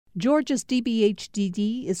Georgia's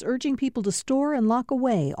DBHDD is urging people to store and lock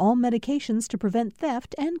away all medications to prevent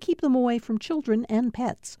theft and keep them away from children and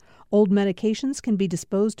pets. Old medications can be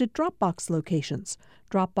disposed at Dropbox locations.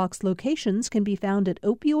 Dropbox locations can be found at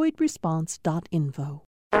opioidresponse.info.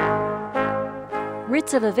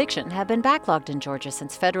 Writs of eviction have been backlogged in Georgia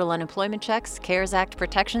since federal unemployment checks, CARES Act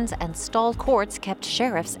protections, and stalled courts kept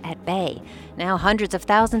sheriffs at bay. Now hundreds of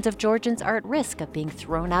thousands of Georgians are at risk of being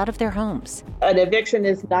thrown out of their homes. An eviction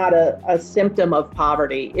is not a symptom of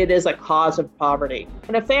poverty. It is a cause of poverty.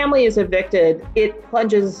 When a family is evicted, it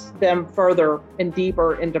plunges them further and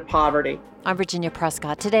deeper into poverty. I'm Virginia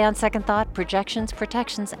Prescott. Today on Second Thought, projections,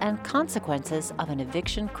 protections, and consequences of an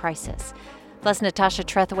eviction crisis. Plus, Natasha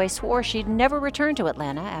Trethewey swore she'd never return to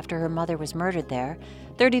Atlanta after her mother was murdered there.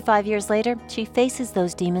 35 years later, she faces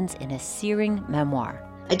those demons in a searing memoir.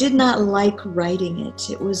 I did not like writing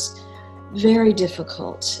it. It was very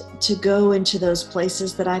difficult to go into those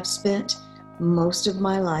places that I've spent most of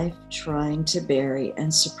my life trying to bury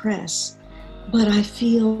and suppress. But I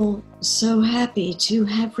feel so happy to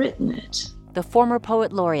have written it. The former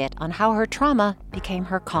poet laureate on how her trauma became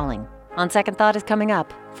her calling. On Second Thought is coming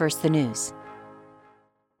up. First, the news.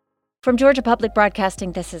 From Georgia Public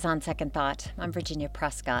Broadcasting, this is On Second Thought. I'm Virginia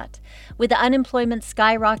Prescott. With unemployment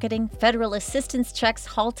skyrocketing, federal assistance checks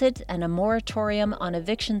halted, and a moratorium on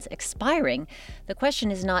evictions expiring, the question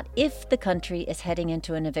is not if the country is heading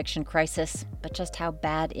into an eviction crisis, but just how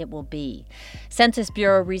bad it will be. Census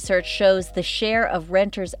Bureau research shows the share of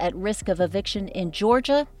renters at risk of eviction in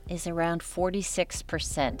Georgia is around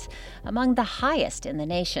 46%, among the highest in the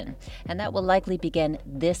nation, and that will likely begin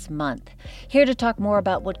this month. Here to talk more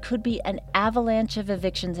about what could be an avalanche of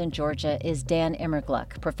evictions in Georgia is Dan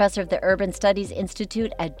Immergluck, professor of the Urban Studies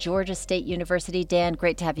Institute at Georgia State University. Dan,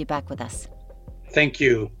 great to have you back with us. Thank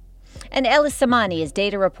you. And Ellis Samani is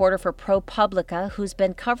data reporter for ProPublica, who's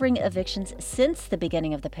been covering evictions since the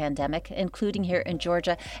beginning of the pandemic, including here in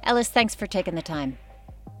Georgia. Ellis, thanks for taking the time.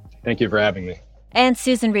 Thank you for having me. And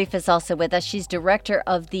Susan Reif is also with us. She's director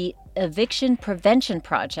of the Eviction Prevention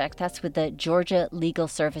Project. That's with the Georgia Legal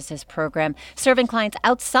Services Program, serving clients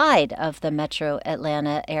outside of the metro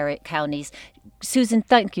Atlanta area counties. Susan,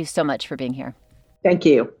 thank you so much for being here. Thank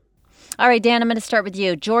you. All right, Dan, I'm going to start with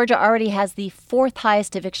you. Georgia already has the fourth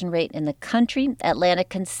highest eviction rate in the country. Atlanta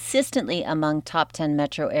consistently among top 10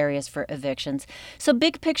 metro areas for evictions. So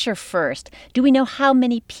big picture first, do we know how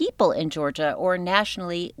many people in Georgia or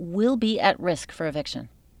nationally will be at risk for eviction?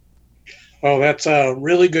 Oh, that's a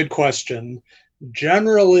really good question.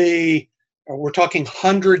 Generally, we're talking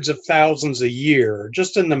hundreds of thousands a year.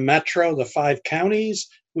 Just in the metro, the 5 counties,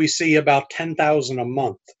 we see about 10,000 a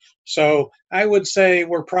month. So I would say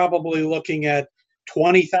we're probably looking at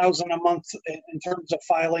 20,000 a month in terms of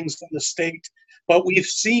filings in the state. But we've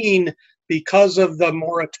seen, because of the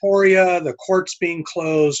moratoria, the courts being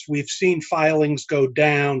closed, we've seen filings go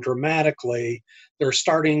down dramatically. They're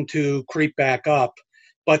starting to creep back up.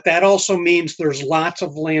 But that also means there's lots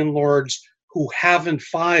of landlords who haven't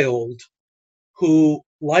filed, who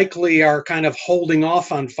likely are kind of holding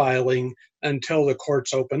off on filing until the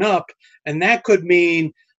courts open up. And that could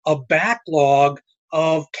mean a backlog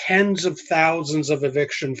of tens of thousands of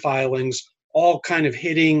eviction filings, all kind of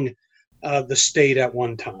hitting the state at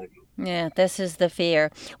one time. Yeah, this is the fear.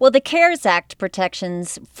 Well, the CARES Act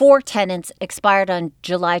protections for tenants expired on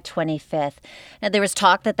July 25th. Now, there was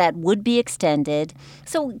talk that that would be extended.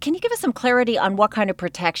 So can you give us some clarity on what kind of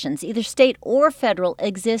protections, either state or federal,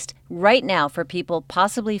 exist right now for people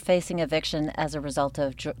possibly facing eviction as a result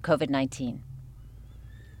of COVID-19?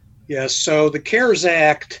 Yes, so the CARES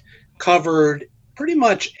Act covered pretty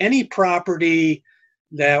much any property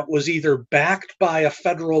that was either backed by a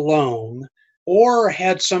federal loan or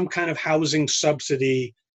had some kind of housing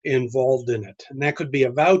subsidy involved in it. And that could be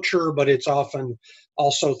a voucher, but it's often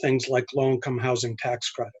also things like low-income housing tax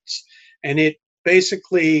credits. And it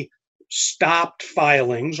basically stopped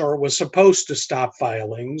filings, or was supposed to stop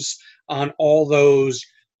filings, on all those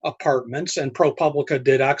apartments, and ProPublica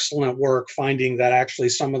did excellent work finding that actually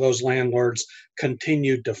some of those landlords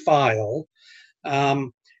continued to file.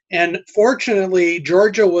 And fortunately,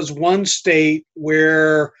 Georgia was one state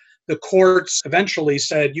where the courts eventually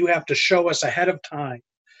said, you have to show us ahead of time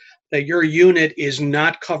that your unit is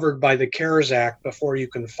not covered by the CARES Act before you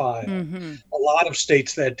can file. Mm-hmm. A lot of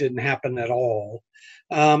states that didn't happen at all.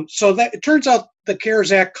 So that it turns out the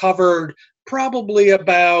CARES Act covered probably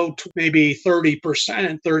about maybe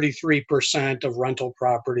 30%, 33% of rental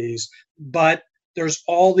properties. But there's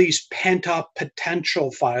all these pent-up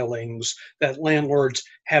potential filings that landlords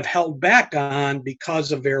have held back on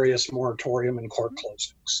because of various moratorium and court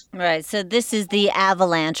closings. Right. So this is the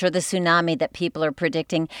avalanche or the tsunami that people are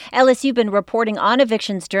predicting. Ellis, you've been reporting on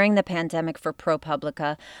evictions during the pandemic for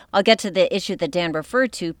ProPublica. I'll get to the issue that Dan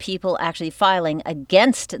referred to, people actually filing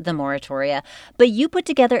against the moratoria. But you put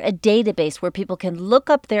together a database where people can look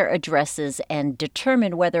up their addresses and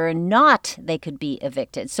determine whether or not they could be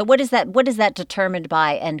evicted. So what is that determined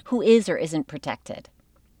by, and who is or isn't protected?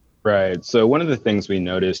 Right. So one of the things we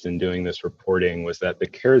noticed in doing this reporting was that the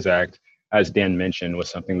CARES Act, as Dan mentioned, was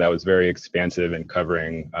something that was very expansive and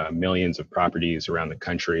covering millions of properties around the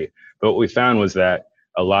country. But what we found was that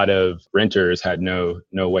a lot of renters had no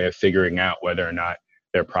way of figuring out whether or not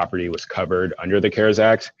their property was covered under the CARES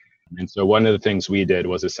Act. And so one of the things we did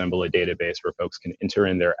was assemble a database where folks can enter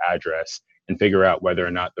in their address and figure out whether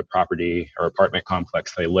or not the property or apartment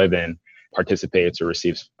complex they live in participates or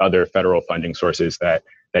receives other federal funding sources that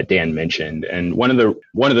Dan mentioned. And one of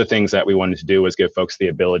the things that we wanted to do was give folks the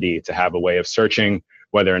ability to have a way of searching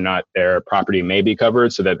whether or not their property may be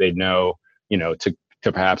covered, so that they'd know, to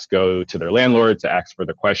perhaps go to their landlord to ask for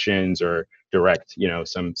the questions or direct,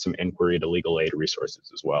 some inquiry to legal aid resources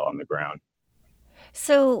as well on the ground.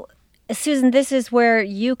 So, Susan, this is where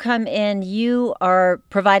you come in. You are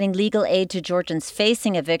providing legal aid to Georgians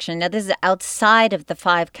facing eviction. Now, this is outside of the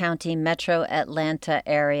 5-county metro Atlanta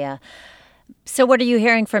area. So what are you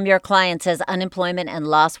hearing from your clients as unemployment and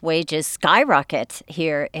lost wages skyrocket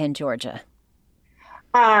here in Georgia?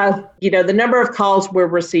 The number of calls we're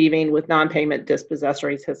receiving with non-payment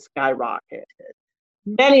dispossessories has skyrocketed.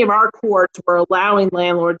 Many of our courts were allowing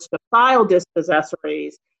landlords to file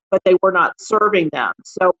dispossessories, but they were not serving them.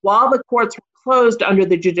 So while the courts were closed under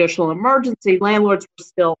the judicial emergency, landlords were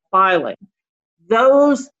still filing.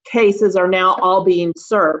 Those cases are now all being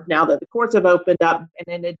served now that the courts have opened up.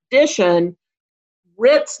 And in addition,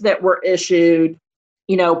 writs that were issued,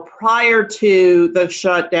 prior to the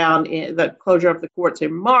shutdown, the closure of the courts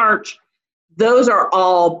in March, those are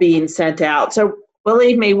all being sent out. So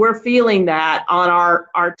believe me, we're feeling that on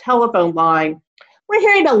our telephone line. We're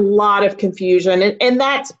hearing a lot of confusion, and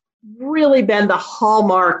that's really been the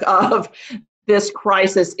hallmark of this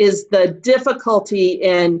crisis, is the difficulty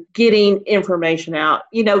in getting information out.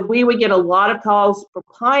 We would get a lot of calls from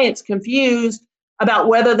clients confused about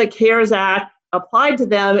whether the CARES Act applied to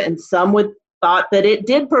them, and some would thought that it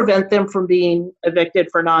did prevent them from being evicted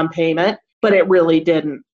for non-payment, but it really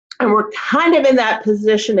didn't. And we're kind of in that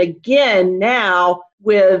position again now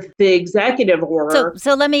with the executive order.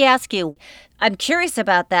 So let me ask you, I'm curious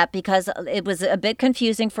about that because it was a bit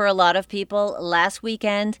confusing for a lot of people last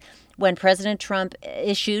weekend when President Trump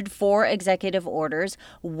issued 4 executive orders.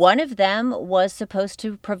 One of them was supposed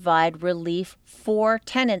to provide relief for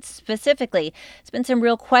tenants specifically. There's been some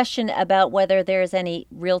real question about whether there's any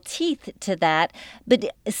real teeth to that.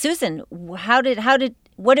 But Susan, what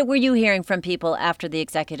were you hearing from people after the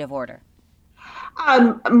executive order?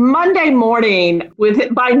 Monday morning,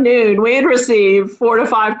 by noon, we had received 4 to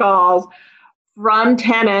 5 calls from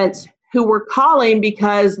tenants who were calling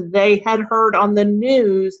because they had heard on the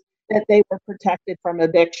news that they were protected from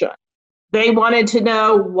eviction. They wanted to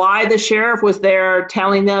know why the sheriff was there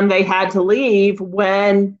telling them they had to leave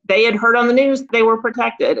when they had heard on the news they were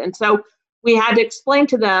protected. And so we had to explain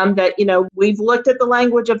to them that, we've looked at the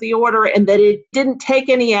language of the order and that it didn't take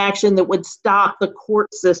any action that would stop the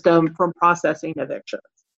court system from processing evictions.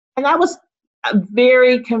 And that was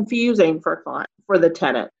very confusing for the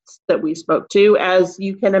tenants that we spoke to, as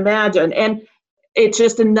you can imagine. And it's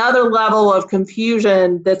just another level of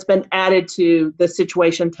confusion that's been added to the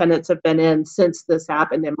situation tenants have been in since this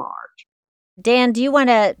happened in March. Dan, do you want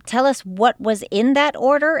to tell us what was in that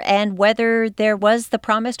order and whether there was the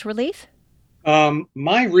promised relief?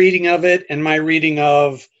 My reading of it and my reading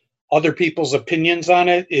of other people's opinions on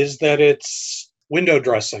it is that it's window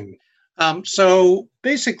dressing. So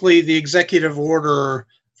basically, the executive order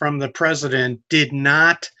from the president did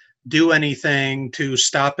not do anything to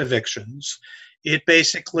stop evictions. It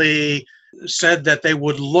basically said that they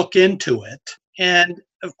would look into it. And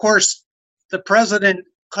of course, the president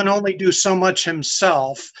can only do so much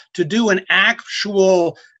himself. To do an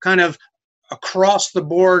actual kind of across the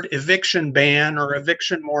board eviction ban or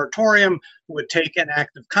eviction moratorium would take an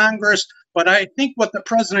act of Congress. But I think what the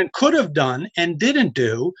president could have done and didn't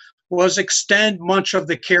do was extend much of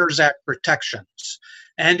the CARES Act protections.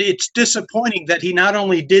 And it's disappointing that he not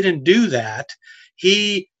only didn't do that,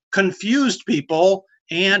 he confused people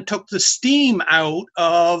and took the steam out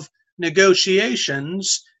of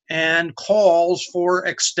negotiations and calls for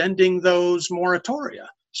extending those moratoria.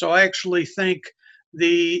 So I actually think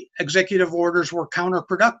the executive orders were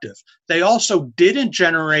counterproductive. They also didn't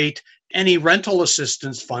generate any rental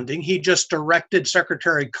assistance funding. He just directed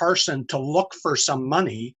Secretary Carson to look for some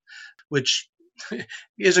money, which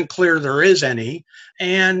isn't clear there is any.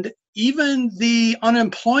 And even the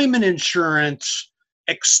unemployment insurance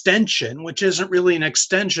extension, which isn't really an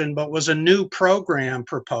extension, but was a new program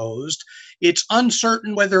proposed, it's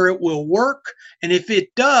uncertain whether it will work. And if it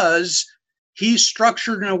does, he's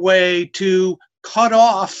structured in a way to cut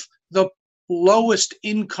off the lowest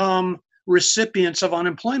income recipients of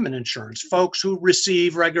unemployment insurance, folks who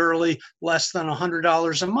receive regularly less than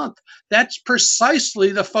 $100 a month. That's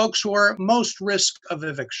precisely the folks who are at most risk of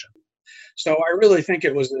eviction. So I really think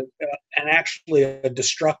it was actually a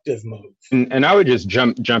destructive move. And I would just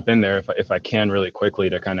jump in there if I can really quickly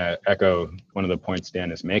to kind of echo one of the points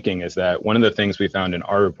Dan is making, is that one of the things we found in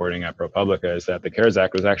our reporting at ProPublica is that the CARES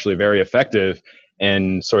Act was actually very effective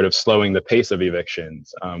in sort of slowing the pace of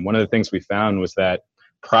evictions. One of the things we found was that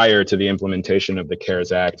prior to the implementation of the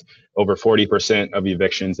CARES Act, over 40% of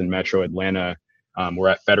evictions in Metro Atlanta were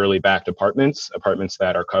at federally backed apartments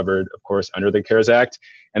that are covered, of course, under the CARES Act.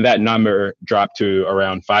 And that number dropped to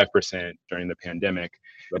around 5% during the pandemic.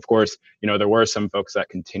 Of course, there were some folks that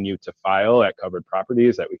continued to file at covered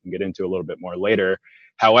properties that we can get into a little bit more later.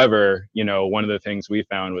 However, one of the things we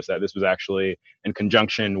found was that this was actually in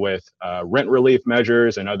conjunction with rent relief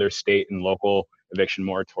measures and other state and local eviction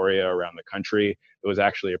moratoria around the country. It was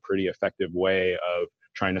actually a pretty effective way of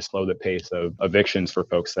trying to slow the pace of evictions for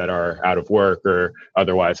folks that are out of work or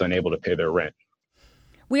otherwise unable to pay their rent.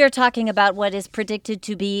 We are talking about what is predicted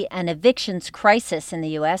to be an evictions crisis in the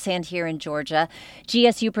U.S. and here in Georgia.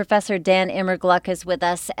 GSU professor Dan Immergluck is with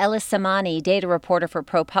us, Ellis Samani, data reporter for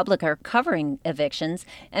ProPublica covering evictions,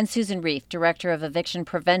 and Susan Reef, director of Eviction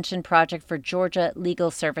Prevention Project for Georgia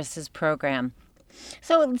Legal Services Program.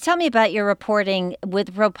 So tell me about your reporting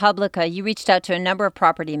with ProPublica. You reached out to a number of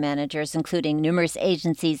property managers, including numerous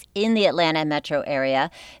agencies in the Atlanta metro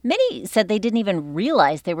area. Many said they didn't even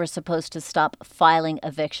realize they were supposed to stop filing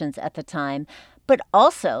evictions at the time. But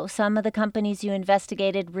also, some of the companies you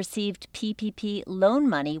investigated received PPP loan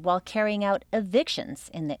money while carrying out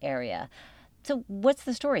evictions in the area. So what's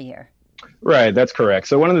the story here? Right, that's correct.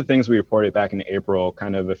 So one of the things we reported back in April,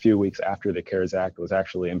 kind of a few weeks after the CARES Act was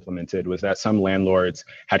actually implemented, was that some landlords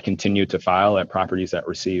had continued to file at properties that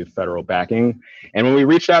received federal backing. And when we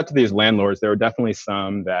reached out to these landlords, there were definitely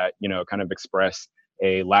some that, kind of expressed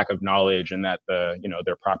a lack of knowledge and that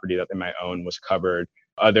their property that they might own was covered.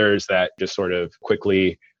 Others that just sort of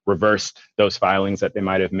quickly reversed those filings that they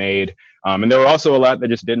might have made. And there were also a lot that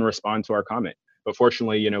just didn't respond to our comment. But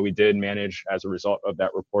fortunately, we did manage as a result of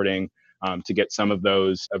that reporting to get some of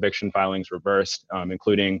those eviction filings reversed,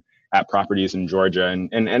 including at properties in Georgia. And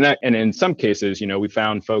in some cases, we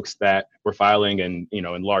found folks that were filing in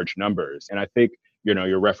large numbers. And I think,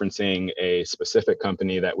 you're referencing a specific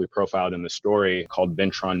company that we profiled in the story called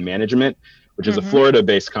Ventron Management, which is a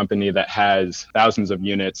Florida-based company that has thousands of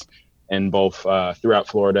units in both throughout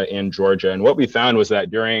Florida and Georgia. And what we found was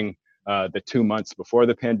that during the 2 months before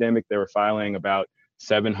the pandemic, they were filing about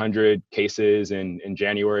 700 cases in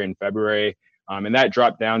January and February. And that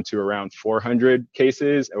dropped down to around 400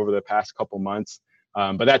 cases over the past couple months.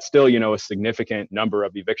 But that's still, a significant number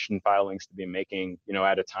of eviction filings to be making,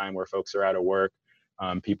 at a time where folks are out of work.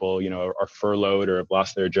 People, are furloughed or have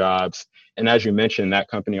lost their jobs. And as you mentioned, that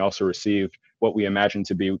company also received what we imagine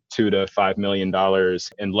to be $2 to $5 million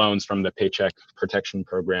in loans from the Paycheck Protection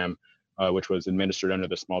Program, which was administered under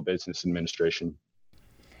the Small Business Administration.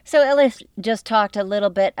 So Ellis just talked a little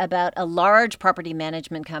bit about a large property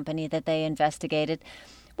management company that they investigated.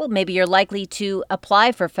 Well, maybe you're likely to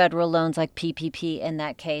apply for federal loans like PPP in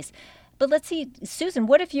that case. But let's see, Susan,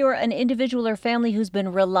 what if you're an individual or family who's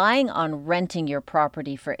been relying on renting your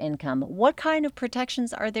property for income? What kind of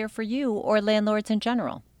protections are there for you or landlords in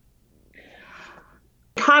general?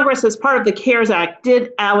 Congress, as part of the CARES Act,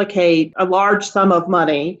 did allocate a large sum of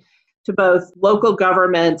money to both local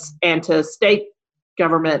governments and to state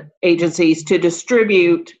government agencies to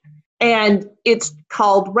distribute, and it's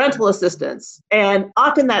called rental assistance. And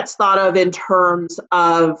often that's thought of in terms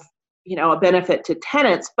of, a benefit to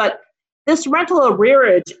tenants, but this rental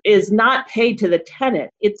arrearage is not paid to the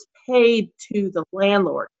tenant, it's paid to the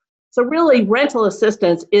landlord. So really, rental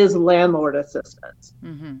assistance is landlord assistance.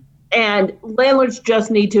 Mm-hmm. And landlords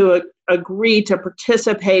just need to agree to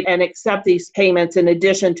participate and accept these payments in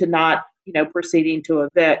addition to not, proceeding to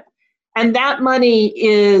evict. And that money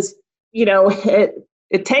is,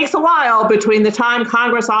 it takes a while between the time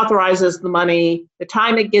Congress authorizes the money, the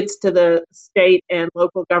time it gets to the state and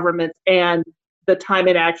local governments, and the time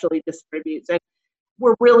it actually distributes. And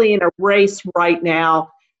we're really in a race right now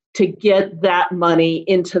to get that money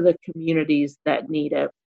into the communities that need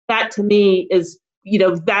it. That to me is,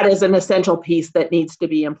 that is an essential piece that needs to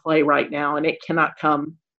be in play right now, and it cannot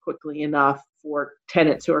come quickly enough for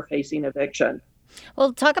tenants who are facing eviction.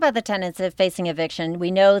 Well, talk about the tenants facing eviction.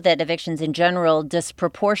 We know that evictions in general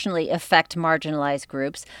disproportionately affect marginalized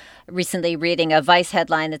groups. Recently reading a Vice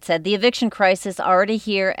headline that said, the eviction crisis already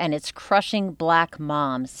here and it's crushing Black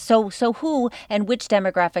moms. So who and which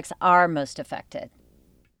demographics are most affected?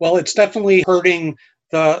 Well, it's definitely hurting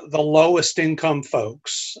the lowest income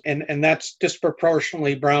folks, and that's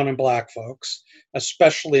disproportionately brown and Black folks,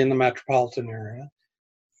 especially in the metropolitan area.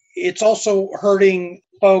 It's also hurting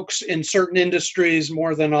folks in certain industries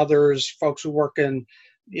more than others, folks who work in,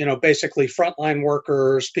 basically frontline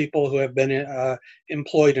workers, people who have been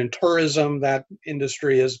employed in tourism. That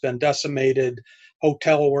industry has been decimated,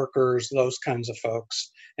 hotel workers, those kinds of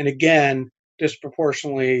folks. And again,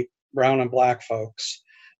 disproportionately brown and Black folks.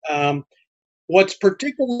 What's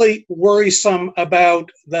particularly worrisome about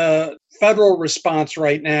the federal response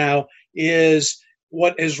right now is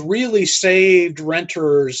what has really saved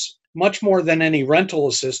renters much more than any rental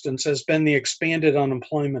assistance has been the expanded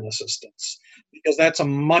unemployment assistance, because that's a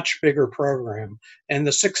much bigger program. And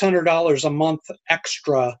the $600 a month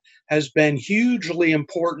extra has been hugely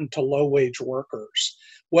important to low-wage workers.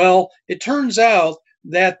 Well, it turns out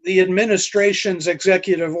that the administration's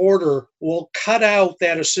executive order will cut out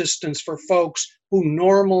that assistance for folks who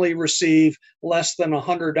normally receive less than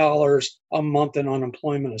 $100 a month in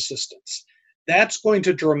unemployment assistance. That's going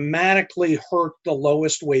to dramatically hurt the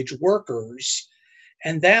lowest wage workers.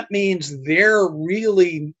 And that means they're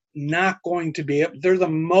really not going to be, they're the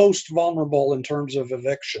most vulnerable in terms of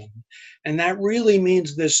eviction. And that really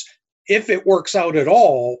means this, if it works out at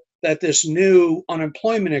all, that this new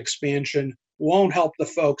unemployment expansion won't help the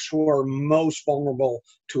folks who are most vulnerable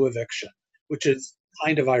to eviction, which is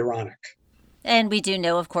kind of ironic. And we do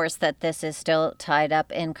know, of course, that this is still tied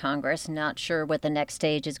up in Congress. Not sure what the next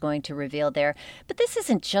stage is going to reveal there. But this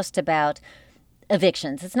isn't just about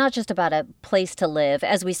evictions. It's not just about a place to live.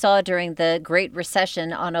 As we saw during the Great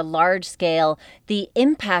Recession on a large scale, the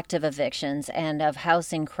impact of evictions and of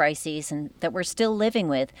housing crises and that we're still living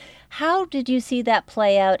with. How did you see that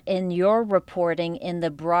play out in your reporting in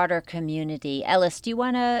the broader community? Ellis, do you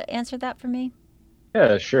want to answer that for me?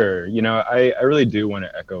 Yeah, sure. I really do want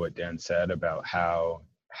to echo what Dan said about how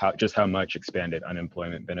much expanded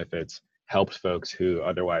unemployment benefits helped folks who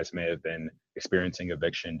otherwise may have been experiencing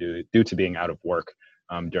eviction due to being out of work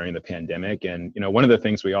during the pandemic. And one of the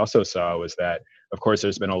things we also saw was that, of course,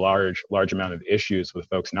 there's been a large amount of issues with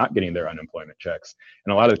folks not getting their unemployment checks.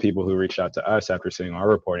 And a lot of the people who reached out to us after seeing our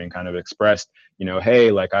reporting kind of expressed, hey,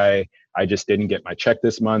 like I just didn't get my check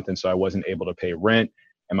this month, and so I wasn't able to pay rent.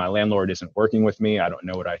 And my landlord isn't working with me. I don't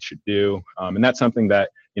know what I should do. And that's something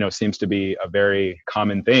that, seems to be a very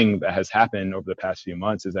common thing that has happened over the past few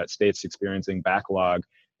months, is that states experiencing backlog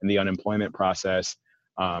in the unemployment process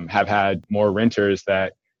have had more renters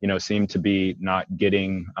that, seem to be not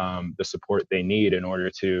getting the support they need in order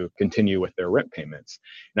to continue with their rent payments.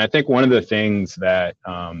 And I think one of the things that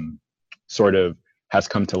sort of has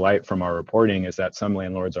come to light from our reporting is that some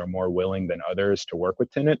landlords are more willing than others to work with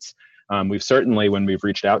tenants. We've certainly, when we've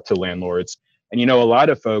reached out to landlords, and a lot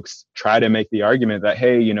of folks try to make the argument that,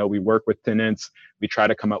 hey, we work with tenants, we try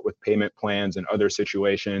to come up with payment plans in other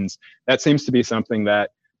situations. That seems to be something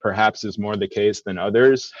that perhaps is more the case than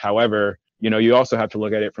others. However, you also have to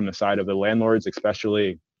look at it from the side of the landlords,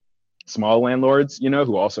 especially small landlords,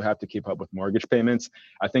 who also have to keep up with mortgage payments.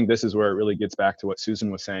 I think this is where it really gets back to what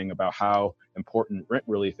Susan was saying about how important rent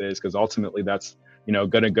relief is, because ultimately that's,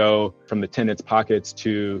 going to go from the tenants' pockets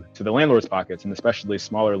to the landlords' pockets, and especially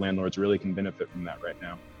smaller landlords really can benefit from that right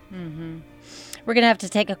now. Mm-hmm. We're going to have to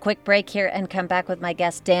take a quick break here and come back with my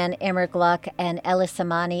guests Dan Immergluck and Ellis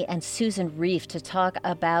Zamani and Susan Reef to talk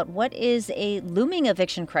about what is a looming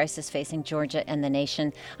eviction crisis facing Georgia and the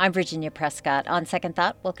nation. I'm Virginia Prescott. On Second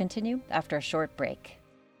Thought, we'll continue after a short break.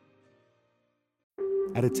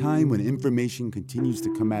 At a time when information continues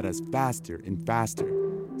to come at us faster and faster,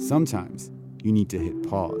 sometimes you need to hit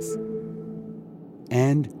pause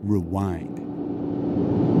and rewind.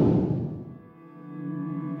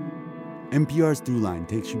 NPR's Throughline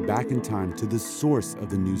takes you back in time to the source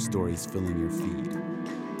of the news stories filling your feed.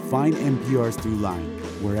 Find NPR's Throughline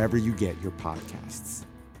wherever you get your podcasts.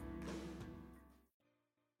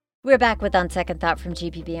 We're back with On Second Thought from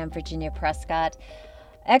GPB. I'm Virginia Prescott.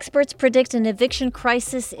 Experts predict an eviction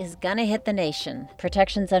crisis is going to hit the nation.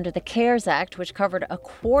 Protections under the CARES Act, which covered a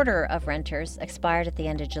quarter of renters, expired at the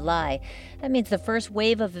end of July. That means the first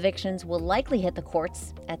wave of evictions will likely hit the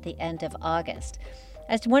courts at the end of August.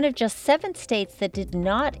 As one of just 7 states that did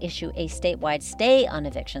not issue a statewide stay on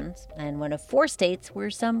evictions, and one of 4 states where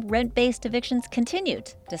some rent-based evictions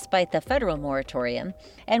continued, despite the federal moratorium,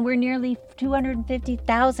 and where nearly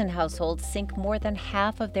 250,000 households sink more than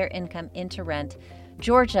half of their income into rent,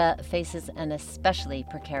 Georgia faces an especially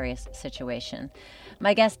precarious situation.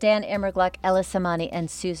 My guests Dan Immergluck, Ella Samani,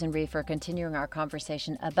 and Susan Reef are continuing our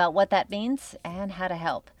conversation about what that means and how to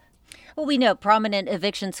help. Well, we know prominent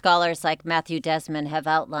eviction scholars like Matthew Desmond have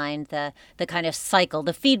outlined the kind of cycle,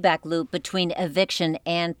 the feedback loop between eviction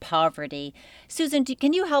and poverty. Susan,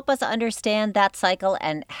 can you help us understand that cycle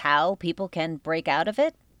and how people can break out of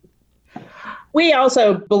it? We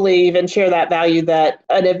also believe and share that value that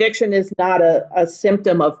an eviction is not a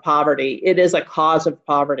symptom of poverty. It is a cause of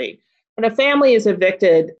poverty. When a family is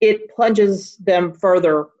evicted, it plunges them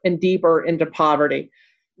further and deeper into poverty.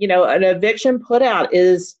 An eviction put out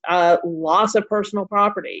is a loss of personal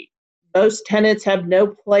property. Most tenants have no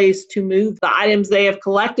place to move the items they have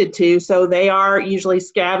collected to, so they are usually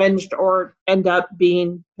scavenged or end up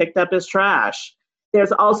being picked up as trash.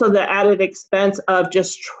 There's also the added expense of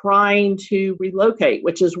just trying to relocate,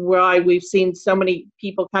 which is why we've seen so many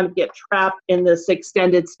people kind of get trapped in this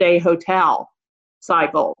extended stay hotel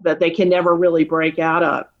cycle that they can never really break out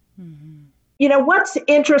of. Mm-hmm. What's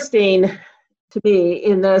interesting to me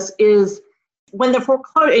in this is when the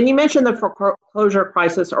foreclosure, and you mentioned the foreclosure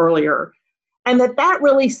crisis earlier, and that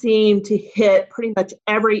really seemed to hit pretty much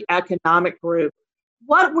every economic group.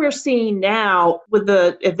 What we're seeing now with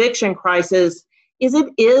the eviction crisis is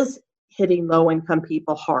it is hitting low-income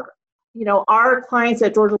people harder. Our clients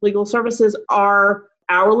at Georgia Legal Services are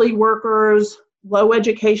hourly workers, low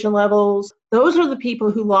education levels. Those are the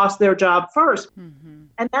people who lost their job first. Mm-hmm.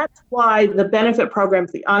 And that's why the benefit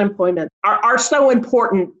programs, the unemployment, are so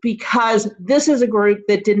important, because this is a group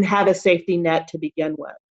that didn't have a safety net to begin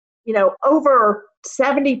with. Over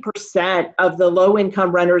 70% of the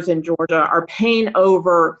low-income renters in Georgia are paying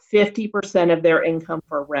over 50% of their income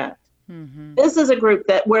for rent. Mm-hmm. This is a group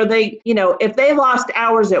that where they, if they lost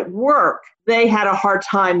hours at work, they had a hard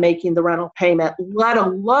time making the rental payment, let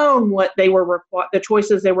alone what they were the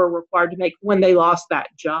choices they were required to make when they lost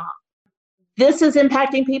that job. This is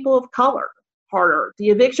impacting people of color harder. The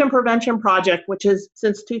Eviction Prevention Project, which is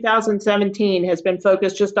since 2017, has been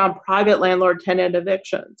focused just on private landlord-tenant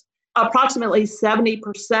evictions. Approximately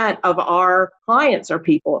 70% of our clients are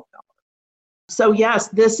people of color. So yes,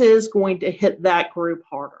 this is going to hit that group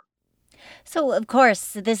harder. So, of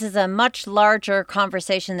course, this is a much larger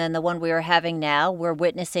conversation than the one we are having now. We're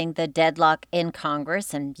witnessing the deadlock in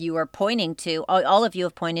Congress, and you are pointing to, all of you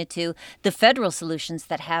have pointed to, the federal solutions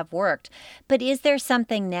that have worked. But is there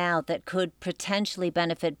something now that could potentially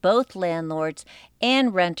benefit both landlords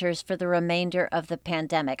and renters for the remainder of the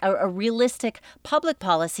pandemic? A realistic public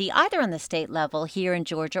policy, either on the state level here in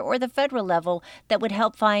Georgia or the federal level, that would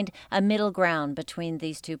help find a middle ground between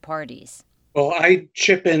these two parties? Well, I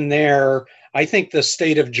chip in there. I think the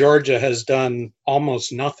state of Georgia has done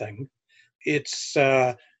almost nothing. It's,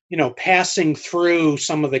 passing through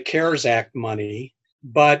some of the CARES Act money,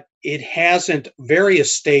 but it hasn't.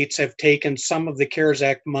 Various states have taken some of the CARES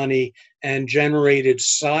Act money and generated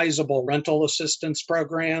sizable rental assistance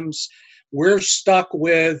programs. We're stuck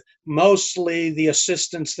with mostly the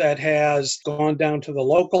assistance that has gone down to the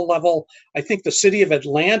local level. I think the city of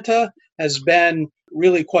Atlanta has been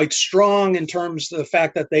really quite strong in terms of the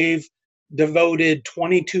fact that they've devoted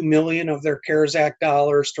 $22 million of their CARES Act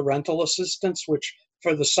dollars to rental assistance, which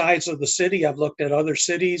for the size of the city, I've looked at other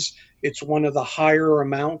cities, it's one of the higher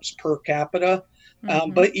amounts per capita.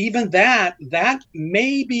 Mm-hmm. But even that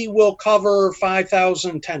maybe will cover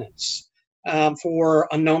 5,000 tenants for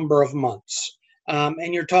a number of months.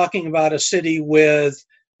 And you're talking about a city with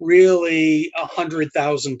really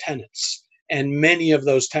 100,000 tenants, and many of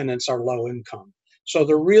those tenants are low income. So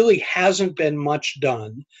there really hasn't been much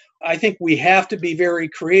done. I think we have to be very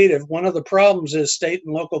creative. One of the problems is state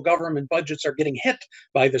and local government budgets are getting hit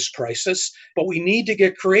by this crisis, but we need to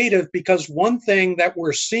get creative, because one thing that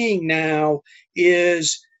we're seeing now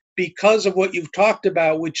is, because of what you've talked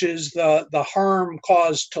about, which is the harm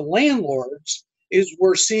caused to landlords, is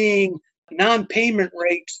we're seeing non-payment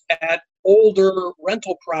rates at older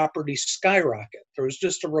rental properties skyrocket. There was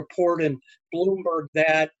just a report in Bloomberg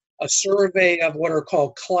that a survey of what are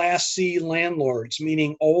called Class C landlords,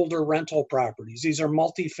 meaning older rental properties. These are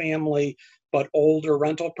multifamily, but older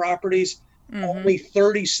rental properties. Mm-hmm. Only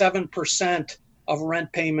 37% of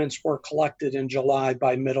rent payments were collected in July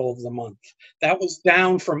by middle of the month. That was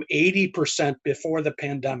down from 80% before the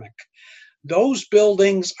pandemic. Those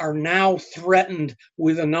buildings are now threatened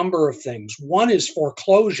with a number of things. One is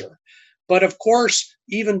foreclosure. But of course,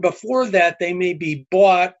 even before that, they may be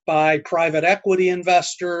bought by private equity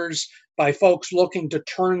investors, by folks looking to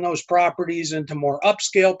turn those properties into more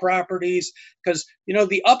upscale properties, because,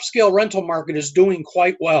 the upscale rental market is doing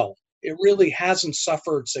quite well. It really hasn't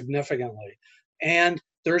suffered significantly. And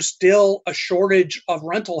there's still a shortage of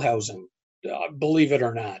rental housing, believe it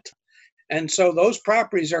or not. And so those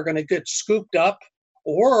properties are going to get scooped up,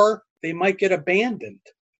 or they might get abandoned.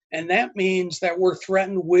 And that means that we're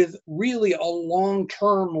threatened with really a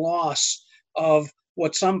long-term loss of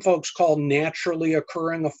what some folks call naturally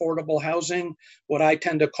occurring affordable housing, what I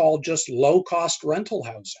tend to call just low-cost rental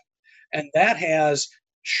housing. And that has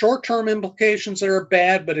short-term implications that are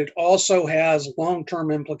bad, but it also has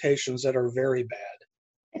long-term implications that are very bad.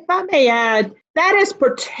 If I may add, that is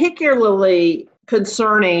particularly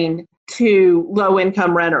concerning to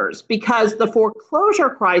low-income renters because the foreclosure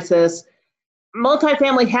crisis,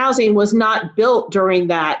 multifamily housing was not built during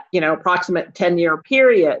that, approximate 10-year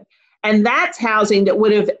period. And that's housing that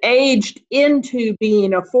would have aged into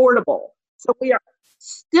being affordable. So we are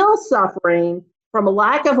still suffering from a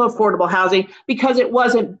lack of affordable housing because it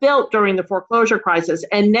wasn't built during the foreclosure crisis.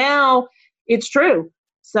 And now it's true.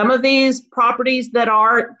 Some of these properties that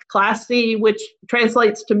are Class C, which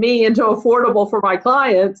translates to me into affordable for my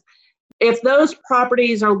clients, if those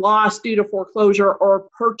properties are lost due to foreclosure or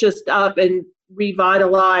purchased up and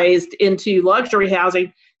revitalized into luxury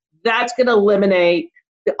housing, that's going to eliminate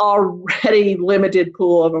the already limited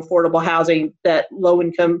pool of affordable housing that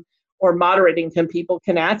low-income or moderate-income people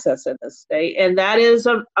can access in this state. And that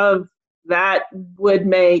would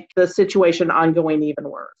make the situation ongoing even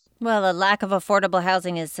worse. Well, a lack of affordable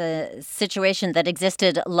housing is a situation that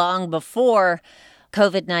existed long before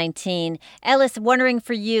COVID-19. Ellis, wondering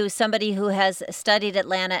for you, somebody who has studied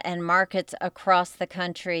Atlanta and markets across the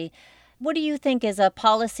country, what do you think is a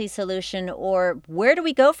policy solution, or where do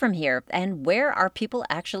we go from here? And where are people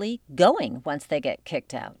actually going once they get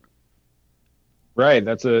kicked out? Right.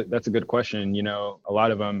 That's a good question. A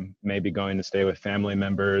lot of them may be going to stay with family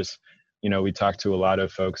members. We talk to a lot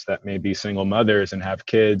of folks that may be single mothers and have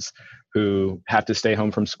kids who have to stay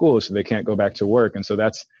home from school, so they can't go back to work. And so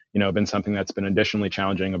that's, been something that's been additionally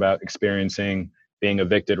challenging about experiencing being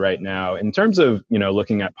evicted right now. In terms of,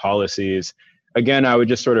 looking at policies, again, I would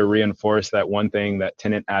just sort of reinforce that one thing that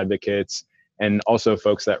tenant advocates and also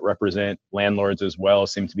folks that represent landlords as well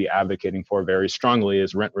seem to be advocating for very strongly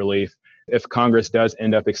is rent relief. If Congress does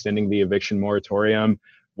end up extending the eviction moratorium,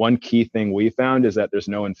 one key thing we found is that there's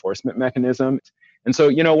no enforcement mechanism. And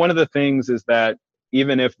so, one of the things is that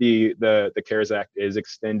even if the CARES Act is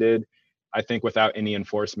extended, I think without any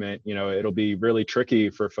enforcement, it'll be really tricky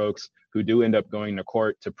for folks who do end up going to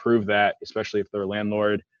court to prove that, especially if their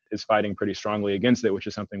landlord is fighting pretty strongly against it, which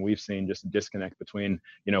is something we've seen, just a disconnect between,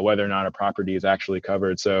 whether or not a property is actually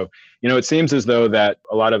covered. So, it seems as though that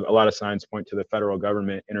a lot of signs point to the federal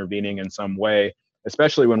government intervening in some way,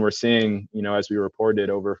 especially when we're seeing, as we reported,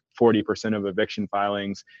 over 40% of eviction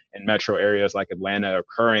filings in metro areas like Atlanta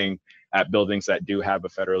occurring at buildings that do have a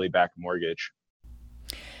federally backed mortgage.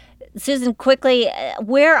 Susan, quickly,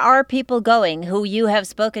 where are people going who you have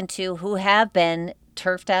spoken to who have been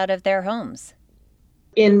turfed out of their homes?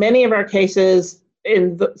 In many of our cases,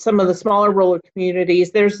 in some of the smaller rural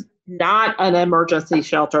communities, there's not an emergency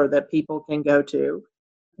shelter that people can go to.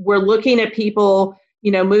 We're looking at people,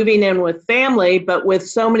 moving in with family, but with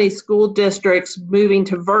so many school districts moving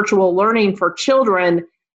to virtual learning for children,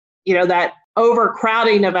 that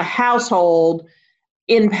overcrowding of a household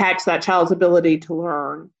impacts that child's ability to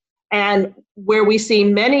learn. And where we see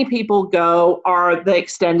many people go are the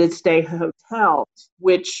extended stay hotels,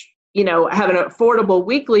 which, have an affordable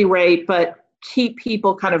weekly rate, but keep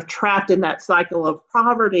people kind of trapped in that cycle of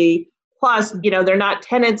poverty. Plus, they're not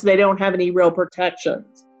tenants, they don't have any real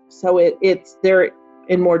protections. So they're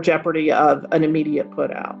in more jeopardy of an immediate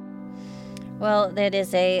put out. Well, it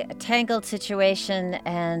is a tangled situation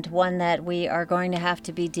and one that we are going to have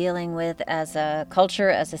to be dealing with as a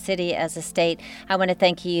culture, as a city, as a state. I want to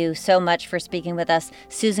thank you so much for speaking with us.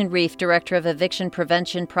 Susan Reif, Director of Eviction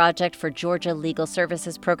Prevention Project for Georgia Legal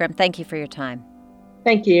Services Program. Thank you for your time.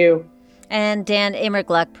 Thank you. And Dan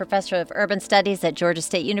Immergluck, Professor of Urban Studies at Georgia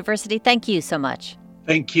State University. Thank you so much.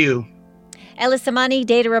 Thank you. Ellis Zamani,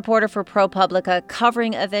 data reporter for ProPublica,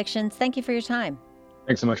 covering evictions. Thank you for your time.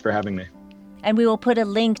 Thanks so much for having me. And we will put a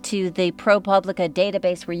link to the ProPublica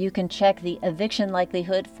database where you can check the eviction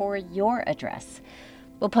likelihood for your address.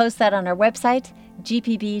 We'll post that on our website,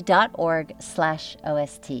 gpb.org/OST.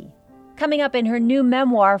 Coming up in her new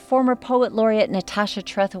memoir, former poet laureate Natasha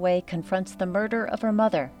Trethewey confronts the murder of her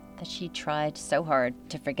mother that she tried so hard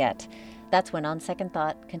to forget. That's when On Second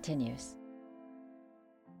Thought continues.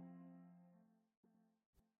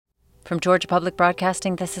 From Georgia Public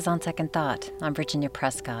Broadcasting, this is On Second Thought. I'm Virginia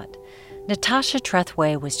Prescott. Natasha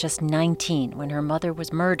Trethewey was just 19 when her mother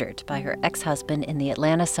was murdered by her ex-husband in the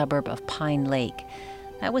Atlanta suburb of Pine Lake.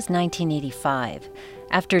 That was 1985.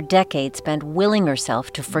 After decades spent willing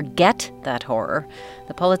herself to forget that horror,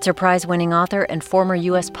 the Pulitzer Prize-winning author and former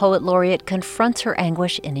U.S. Poet Laureate confronts her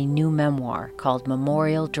anguish in a new memoir called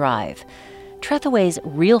Memorial Drive. Trethewey's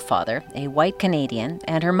real father, a white Canadian,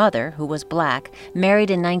 and her mother, who was black,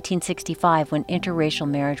 married in 1965 when interracial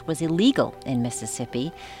marriage was illegal in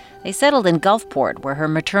Mississippi. They settled in Gulfport, where her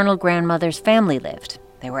maternal grandmother's family lived.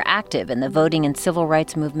 They were active in the voting and civil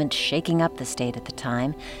rights movement shaking up the state at the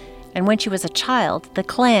time. And when she was a child, the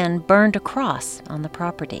Klan burned a cross on the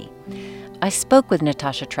property. I spoke with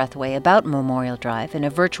Natasha Trethewey about Memorial Drive in a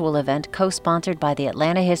virtual event co-sponsored by the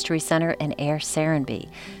Atlanta History Center and Air Serenbe.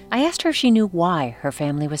 I asked her if she knew why her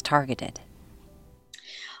family was targeted.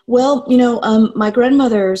 Well, my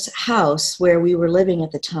grandmother's house where we were living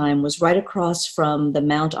at the time was right across from the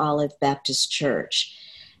Mount Olive Baptist Church.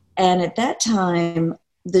 And at that time,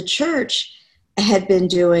 the church had been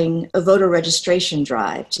doing a voter registration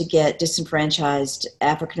drive to get disenfranchised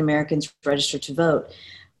African Americans registered to vote.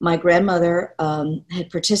 My grandmother had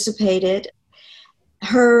participated.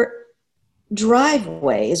 Her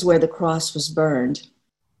driveway is where the cross was burned.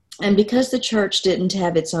 And because the church didn't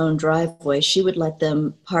have its own driveway, she would let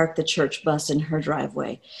them park the church bus in her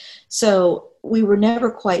driveway. So we were never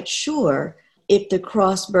quite sure if the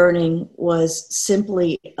cross burning was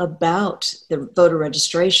simply about the voter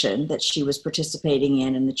registration that she was participating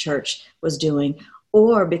in and the church was doing,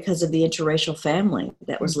 or because of the interracial family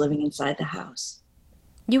that was living inside the house.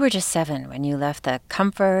 You were just 7 when you left the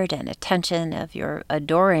comfort and attention of your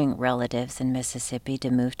adoring relatives in Mississippi to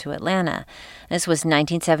move to Atlanta. This was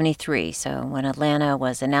 1973, so when Atlanta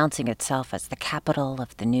was announcing itself as the capital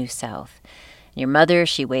of the New South. Your mother,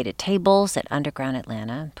 she waited tables at Underground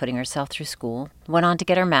Atlanta, putting herself through school, went on to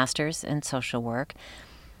get her master's in social work.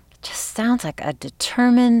 Just sounds like a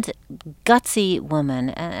determined, gutsy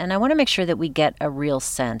woman, and I want to make sure that we get a real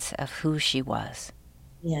sense of who she was.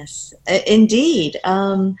 Yes, indeed.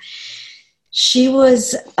 She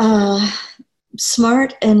was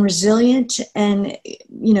smart and resilient and,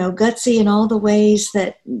 gutsy in all the ways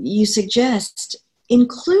that you suggest,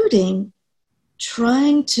 including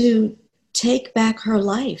trying to take back her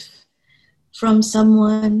life from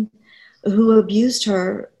someone who abused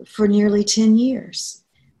her for nearly 10 years.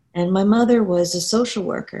 And my mother was a social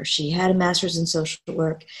worker. She had a master's in social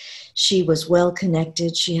work. She was well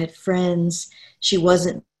connected. She had friends. She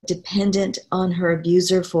wasn't dependent on her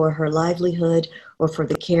abuser for her livelihood or for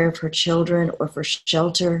the care of her children or for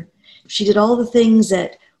shelter. She did all the things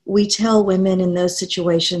that we tell women in those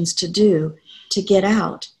situations to do to get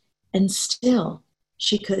out, and still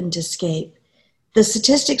she couldn't escape. The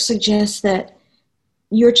statistics suggest that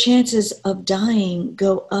your chances of dying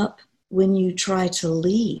go up when you try to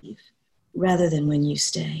leave rather than when you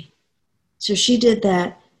stay. So she did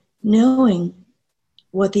that knowing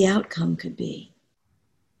what the outcome could be.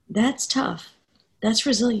 That's tough. That's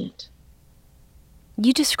resilient.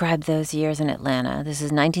 You described those years in Atlanta, this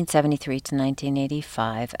is 1973 to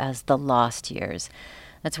 1985, as the lost years.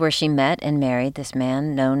 That's where she met and married this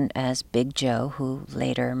man known as Big Joe, who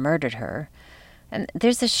later murdered her. And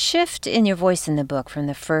there's a shift in your voice in the book from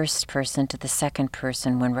the first person to the second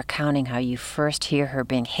person when recounting how you first hear her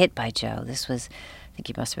being hit by Joe. This was, I think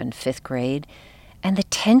you must have been 5th grade. And the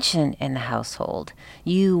tension in the household,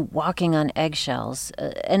 you walking on eggshells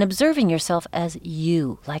and observing yourself as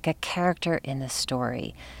you, like a character in the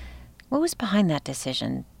story. What was behind that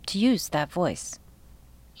decision to use that voice?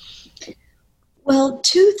 Well,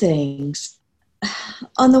 2 things.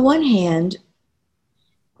 On the one hand,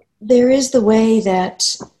 there is the way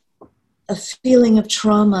that a feeling of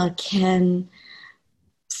trauma can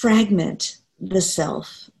fragment the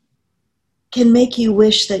self, can make you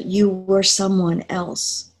wish that you were someone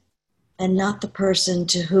else and not the person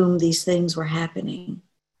to whom these things were happening.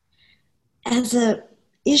 As an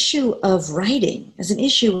issue of writing, as an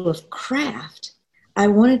issue of craft, I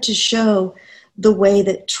wanted to show the way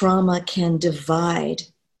that trauma can divide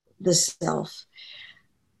the self,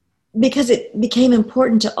 because it became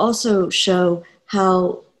important to also show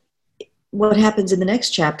how what happens in the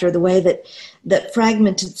next chapter, the way that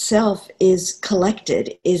fragmented self is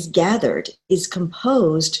collected, is gathered, is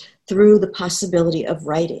composed through the possibility of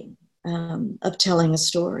writing, of telling a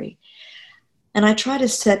story. And I try to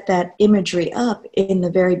set that imagery up in the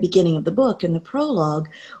very beginning of the book, in the prologue,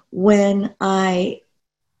 when I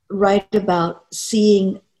write about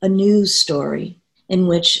seeing a news story in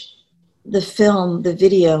which the film, the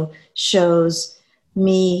video, shows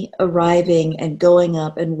me arriving and going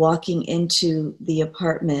up and walking into the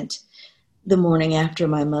apartment the morning after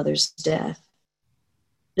my mother's death.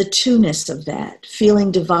 The two-ness of that,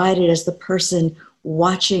 feeling divided as the person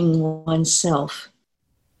watching oneself.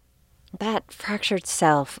 That fractured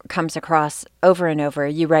self comes across over and over.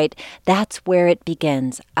 You write, that's where it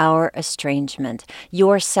begins, our estrangement,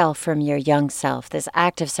 yourself from your young self, this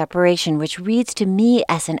act of separation, which reads to me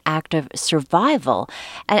as an act of survival.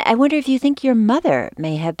 And I wonder if you think your mother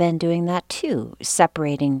may have been doing that too,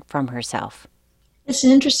 separating from herself. It's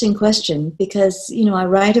an interesting question because, I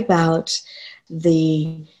write about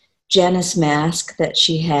the Janus mask that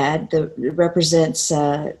she had that represents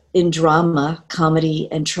in drama, comedy,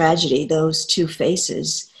 and tragedy, those two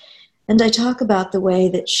faces. And I talk about the way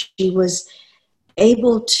that she was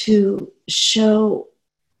able to show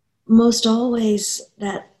most always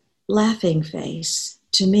that laughing face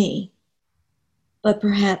to me, but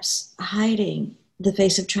perhaps hiding the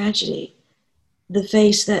face of tragedy, the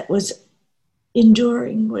face that was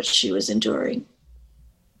enduring what she was enduring.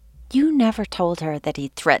 You never told her that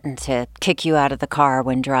he threatened to kick you out of the car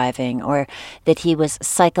when driving, or that he was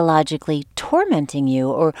psychologically tormenting you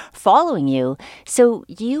or following you. So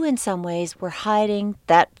you, in some ways, were hiding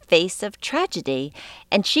that face of tragedy.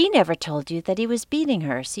 And she never told you that he was beating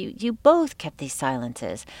her. So you both kept these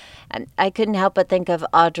silences. And I couldn't help but think of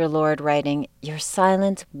Audre Lorde writing, "Your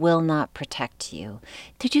silence will not protect you."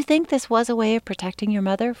 Did you think this was a way of protecting your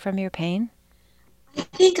mother from your pain? I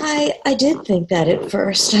think I did think that at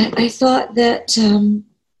first. I thought that,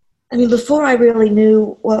 before I really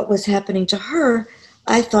knew what was happening to her,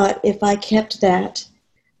 I thought if I kept that,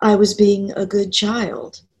 I was being a good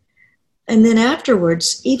child. And then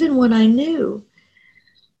afterwards, even when I knew,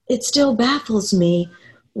 it still baffles me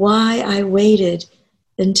why I waited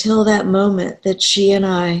until that moment that she and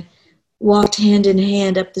I walked hand in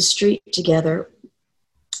hand up the street together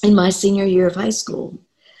in my senior year of high school,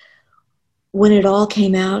 when it all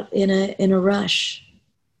came out in a rush.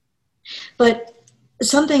 But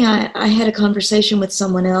something I had a conversation with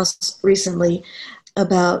someone else recently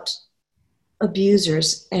about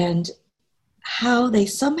abusers and how they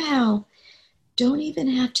somehow don't even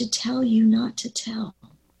have to tell you not to tell.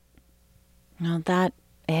 Well, that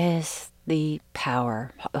is the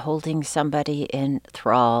power, holding somebody in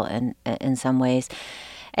thrall in some ways.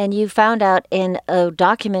 And you found out in a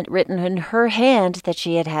document written in her hand that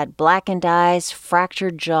she had had blackened eyes,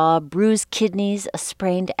 fractured jaw, bruised kidneys, a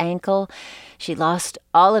sprained ankle. She lost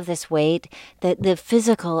all of this weight. The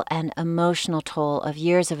physical and emotional toll of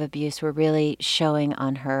years of abuse were really showing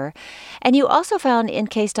on her. And you also found in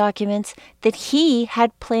case documents that he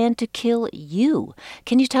had planned to kill you.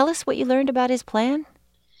 Can you tell us what you learned about his plan?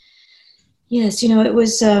 Yes, it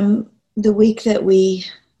was the week that we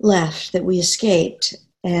left, that we escaped.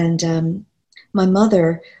 And my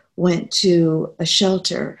mother went to a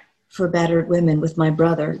shelter for battered women with my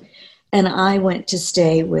brother, and I went to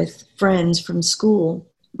stay with friends from school.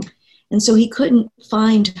 And so he couldn't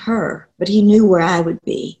find her, but he knew where I would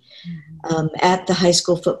be, at the high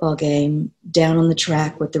school football game, down on the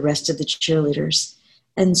track with the rest of the cheerleaders.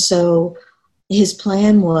 And so his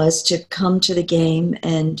plan was to come to the game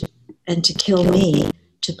and to kill me,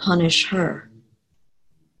 to punish her.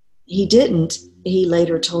 He didn't, he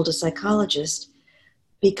later told a psychologist,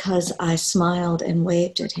 because I smiled and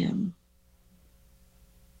waved at him.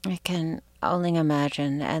 I can only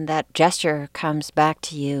imagine, and that gesture comes back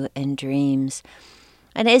to you in dreams.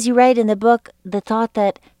 And as you write in the book, the thought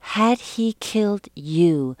that had he killed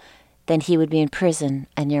you, then he would be in prison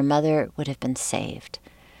and your mother would have been saved.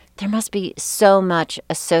 There must be so much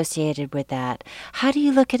associated with that. How do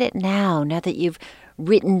you look at it now that you've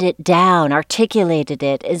written it down, articulated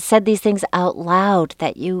it, and said these things out loud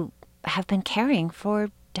that you have been carrying for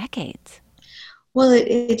decades? Well,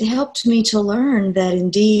 it helped me to learn that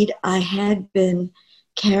indeed I had been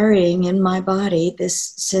carrying in my body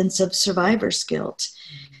this sense of survivor's guilt.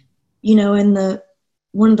 In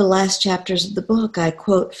one of the last chapters of the book, I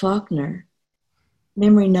quote Faulkner,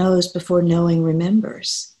 "Memory knows before knowing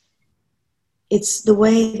remembers." It's the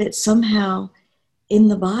way that somehow in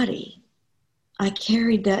the body, I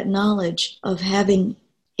carried that knowledge of having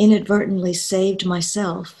inadvertently saved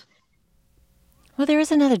myself. Well, there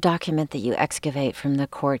is another document that you excavate from the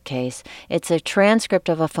court case. It's a transcript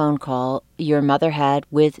of a phone call your mother had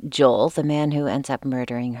with Joel, the man who ends up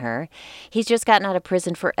murdering her. He's just gotten out of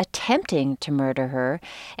prison for attempting to murder her,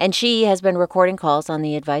 and she has been recording calls on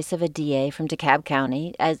the advice of a DA from DeKalb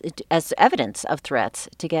County as evidence of threats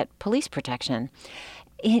to get police protection.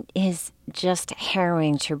 It is just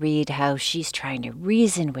harrowing to read how she's trying to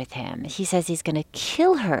reason with him. He says he's going to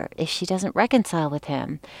kill her if she doesn't reconcile with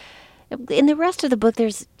him. In the rest of the book,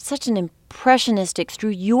 there's such an impressionistic, through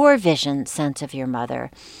your vision, sense of your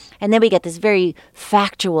mother. And then we get this very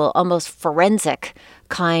factual, almost forensic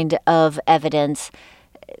kind of evidence.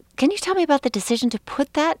 Can you tell me about the decision to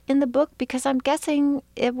put that in the book? Because I'm guessing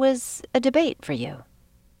it was a debate for you.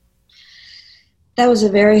 That was a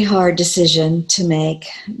very hard decision to make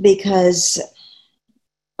because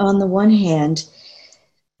on the one hand,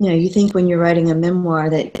 you think when you're writing a memoir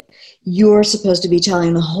that you're supposed to be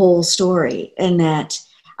telling the whole story, and that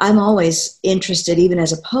I'm always interested, even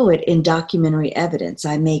as a poet, in documentary evidence.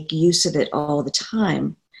 I make use of it all the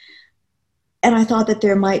time. And I thought that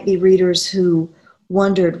there might be readers who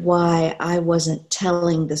wondered why I wasn't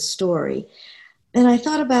telling the story. And I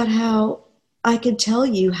thought about how I could tell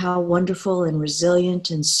you how wonderful and resilient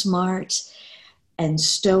and smart and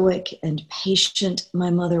stoic and patient my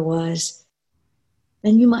mother was.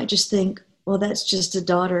 And you might just think, well, that's just a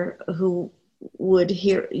daughter who would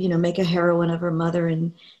make a heroine of her mother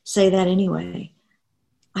and say that anyway.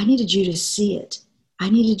 I needed you to see it. I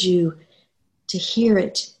needed you to hear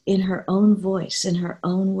it in her own voice, in her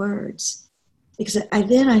own words. Because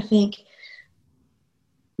I think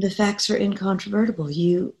the facts are incontrovertible.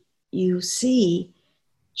 You see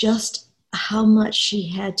just how much she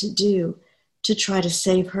had to do to try to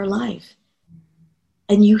save her life.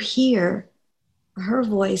 And you hear her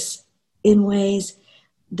voice in ways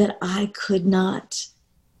that I could not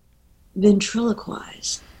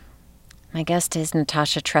ventriloquize. My guest is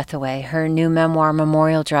Natasha Trethewey. Her new memoir,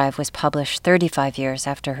 Memorial Drive, was published 35 years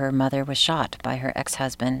after her mother was shot by her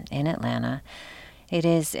ex-husband in Atlanta. It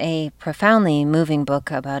is a profoundly moving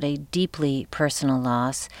book about a deeply personal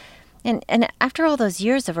loss. And after all those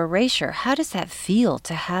years of erasure, how does that feel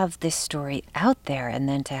to have this story out there and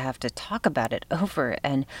then to have to talk about it over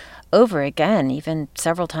and over again, even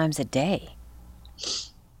several times a day?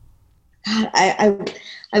 God,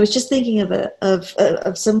 I was just thinking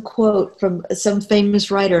of some quote from some famous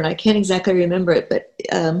writer, and I can't exactly remember it, but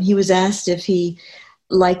he was asked if he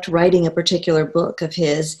liked writing a particular book of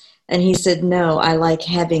his, and he said, "No, I like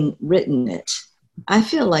having written it." I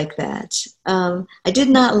feel like that. I did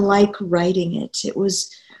not like writing it. It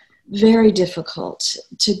was very difficult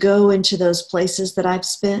to go into those places that I've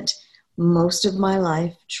spent most of my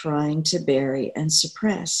life trying to bury and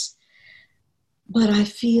suppress. But I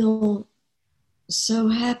feel so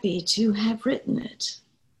happy to have written it.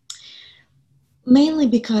 Mainly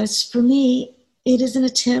because for me, it is an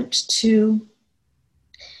attempt to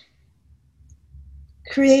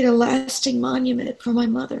create a lasting monument for my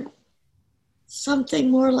mother. Something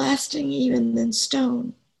more lasting even than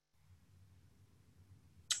stone.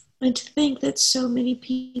 And to think that so many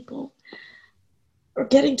people are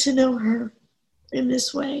getting to know her in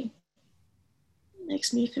this way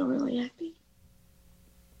makes me feel really happy.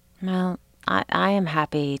 Well, I am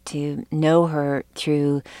happy to know her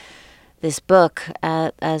through this book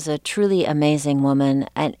as a truly amazing woman.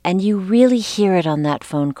 And you really hear it on that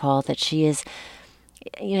phone call that she is,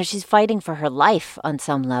 she's fighting for her life on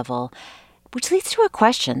some level. Which leads to a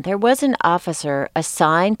question. There was an officer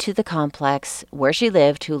assigned to the complex where she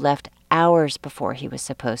lived who left hours before he was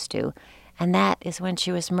supposed to, and that is when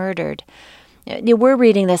she was murdered. We're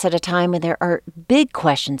reading this at a time when there are big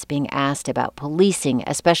questions being asked about policing,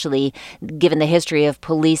 especially given the history of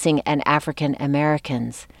policing and African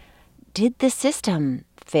Americans. Did the system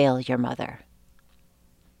fail your mother?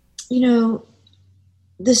 The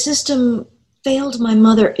system failed my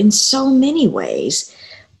mother in so many ways.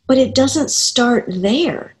 But it doesn't start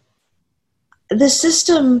there. The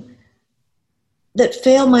system that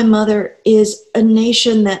failed my mother is a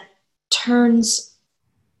nation that turns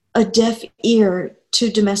a deaf ear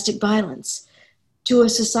to domestic violence, to a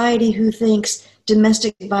society who thinks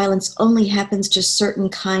domestic violence only happens to certain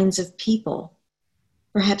kinds of people,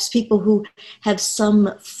 perhaps people who have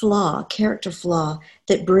some flaw, character flaw,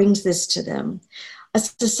 that brings this to them. A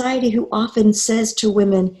society who often says to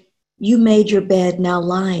women, "You made your bed, now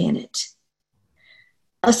lie in it."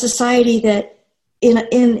 A society that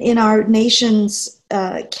in our nation's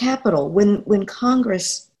capital, when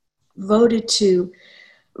Congress voted to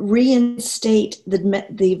reinstate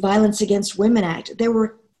the Violence Against Women Act, there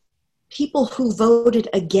were people who voted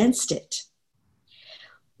against it.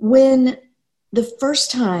 When the first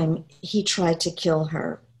time he tried to kill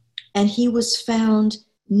her, and he was found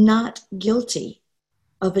not guilty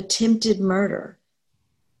of attempted murder,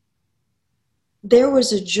 there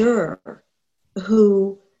was a juror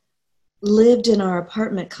who lived in our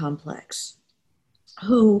apartment complex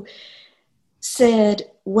who said,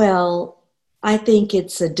 "Well, I think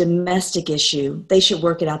it's a domestic issue. They should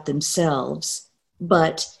work it out themselves.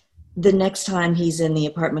 But the next time he's in the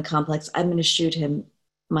apartment complex, I'm going to shoot him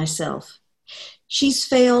myself. She's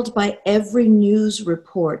failed by every news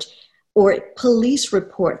report or police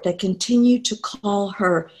report that continued to call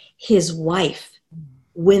her his wife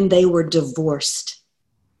when they were divorced.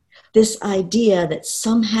 This idea that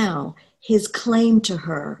somehow his claim to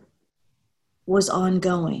her was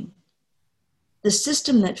ongoing. The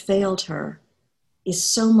system that failed her is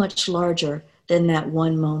so much larger than that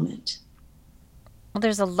one moment. Well,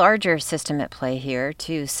 there's a larger system at play here,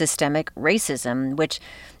 too, systemic racism, which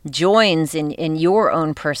joins in your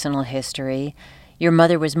own personal history. Your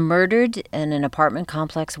mother was murdered in an apartment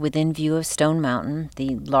complex within view of Stone Mountain,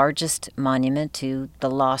 the largest monument to the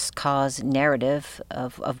lost cause narrative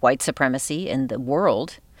of white supremacy in the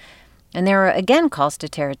world. And there are, again, calls to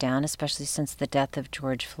tear it down, especially since the death of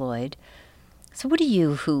George Floyd. So what do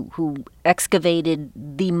you, who excavated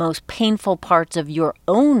the most painful parts of your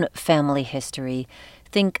own family history,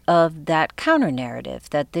 think of that counter-narrative,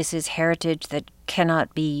 that this is heritage that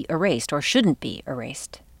cannot be erased or shouldn't be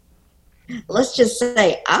erased? Let's just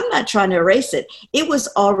say, I'm not trying to erase it. It was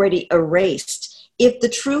already erased. If the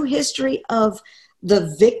true history of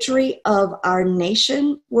the victory of our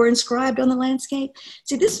nation were inscribed on the landscape,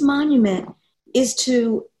 see, this monument is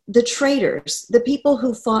to the traitors, the people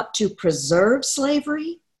who fought to preserve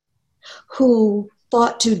slavery, who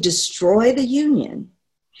fought to destroy the Union,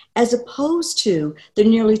 as opposed to the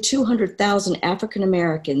nearly 200,000 African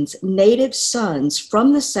Americans, native sons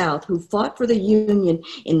from the South who fought for the Union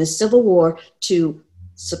in the Civil War to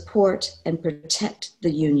support and protect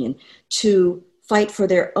the Union, to fight for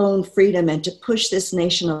their own freedom and to push this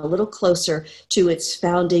nation a little closer to its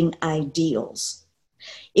founding ideals.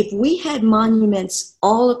 If we had monuments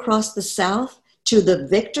all across the South to the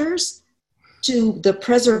victors, to the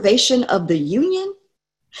preservation of the Union,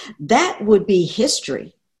 that would be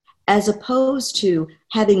history, as opposed to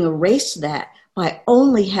having erased that by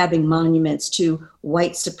only having monuments to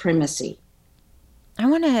white supremacy. I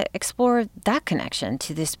want to explore that connection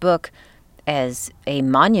to this book as a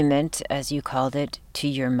monument, as you called it, to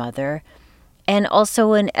your mother, and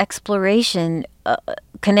also an exploration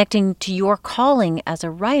connecting to your calling as a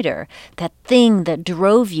writer, that thing that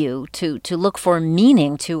drove you to look for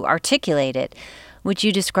meaning, to articulate it, which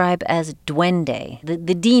you describe as duende,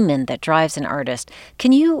 the demon that drives an artist.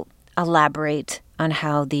 Can you elaborate on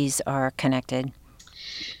how these are connected?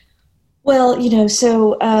 Well,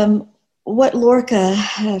 what Lorca,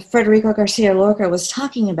 Federico Garcia Lorca, was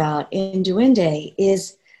talking about in Duende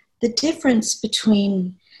is the difference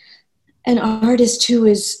between an artist who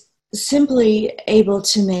is simply able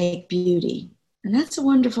to make beauty. And that's a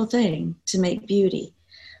wonderful thing, to make beauty.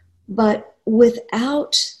 But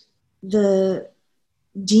without the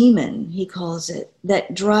demon, he calls it,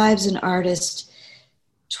 that drives an artist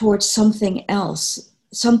towards something else,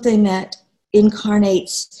 something that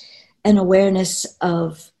incarnates an awareness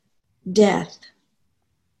of death.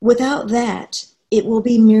 Without that, it will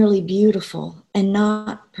be merely beautiful and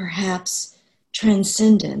not perhaps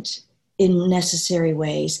transcendent in necessary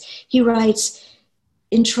ways. He writes,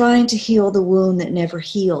 "In trying to heal the wound that never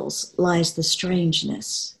heals lies the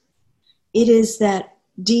strangeness." It is that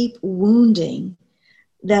deep wounding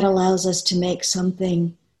that allows us to make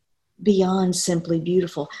something beyond simply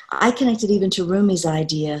beautiful. I connected even to Rumi's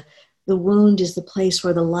idea, the wound is the place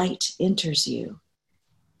where the light enters you.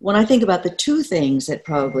 When I think about the two things that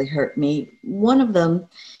probably hurt me, one of them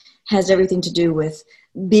has everything to do with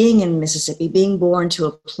being in Mississippi, being born to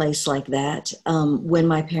a place like that, when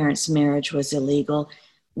my parents' marriage was illegal,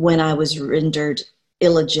 when I was rendered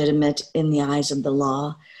illegitimate in the eyes of the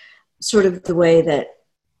law, sort of the way that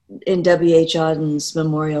in W.H. Auden's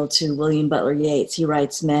memorial to William Butler Yeats, he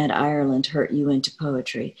writes, "Mad Ireland hurt you into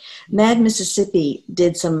poetry." Mad Mississippi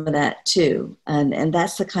did some of that too, and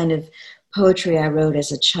that's the kind of poetry I wrote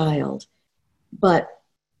as a child. But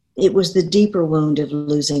it was the deeper wound of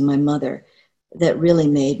losing my mother that really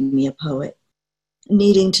made me a poet,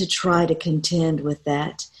 needing to try to contend with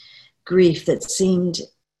that grief that seemed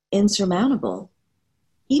insurmountable.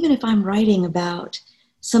 Even if I'm writing about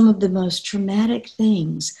some of the most traumatic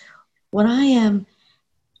things, when I am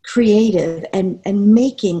creative and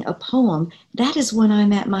making a poem, that is when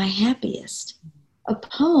I'm at my happiest. A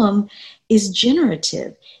poem is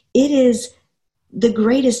generative. It is the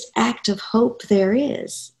greatest act of hope there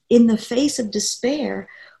is. In the face of despair,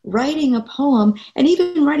 writing a poem, and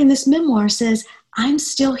even writing this memoir, says, I'm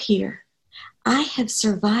still here. I have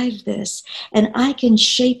survived this, and I can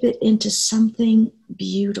shape it into something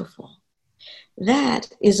beautiful.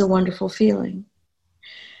 That is a wonderful feeling.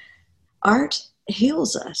 Art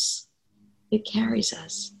heals us. It carries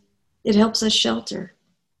us. It helps us shelter.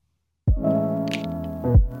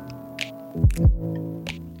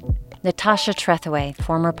 Natasha Trethewey,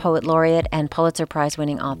 former poet laureate and Pulitzer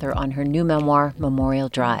Prize-winning author, on her new memoir, Memorial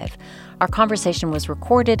Drive. Our conversation was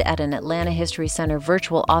recorded at an Atlanta History Center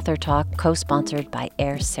virtual author talk co-sponsored by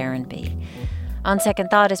Air Serenbe. On Second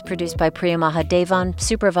Thought is produced by Priya Mahadevan.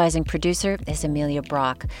 Supervising producer is Amelia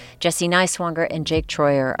Brock. Jesse Neiswanger and Jake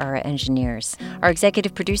Troyer are our engineers. Our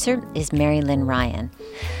executive producer is Mary Lynn Ryan.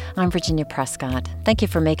 I'm Virginia Prescott. Thank you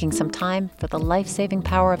for making some time for the life-saving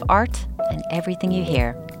power of art and everything you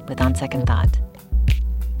hear with On Second Thought.